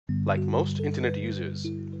Like most internet users,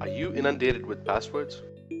 are you inundated with passwords?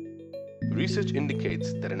 Research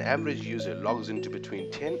indicates that an average user logs into between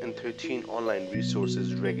 10 and 13 online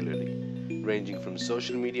resources regularly, ranging from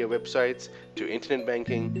social media websites to internet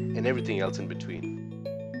banking and everything else in between.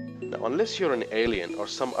 Now, unless you're an alien or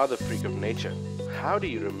some other freak of nature, how do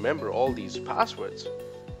you remember all these passwords?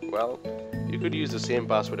 Well, you could use the same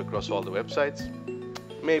password across all the websites,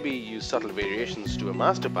 maybe use subtle variations to a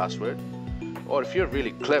master password, or if you're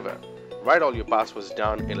really clever, write all your passwords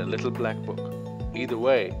down in a little black book. Either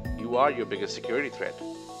way, you are your biggest security threat.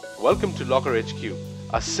 Welcome to Locker HQ,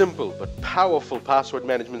 a simple but powerful password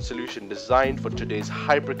management solution designed for today's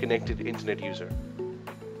hyper-connected internet user.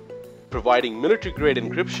 Providing military-grade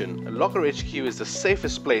encryption, Locker HQ is the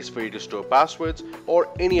safest place for you to store passwords or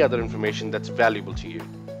any other information that's valuable to you.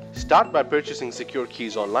 Start by purchasing secure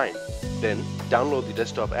keys online. Then, download the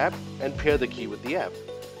desktop app and pair the key with the app.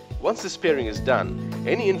 Once this pairing is done,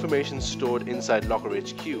 any information stored inside Locker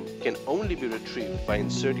HQ can only be retrieved by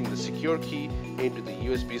inserting the secure key into the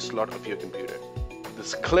USB slot of your computer.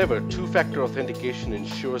 This clever two-factor authentication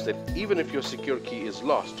ensures that even if your secure key is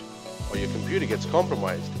lost or your computer gets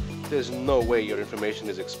compromised, there's no way your information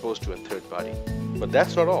is exposed to a third party. But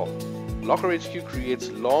that's not all. Locker HQ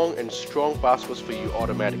creates long and strong passwords for you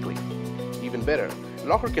automatically. Even better,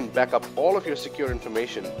 Locker can back up all of your secure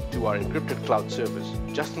information to our encrypted cloud service,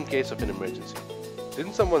 just in case of an emergency.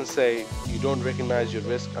 Didn't someone say you don't recognize your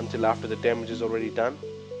risk until after the damage is already done?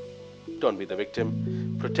 Don't be the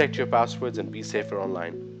victim. Protect your passwords and be safer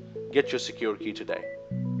online. Get your secure key today.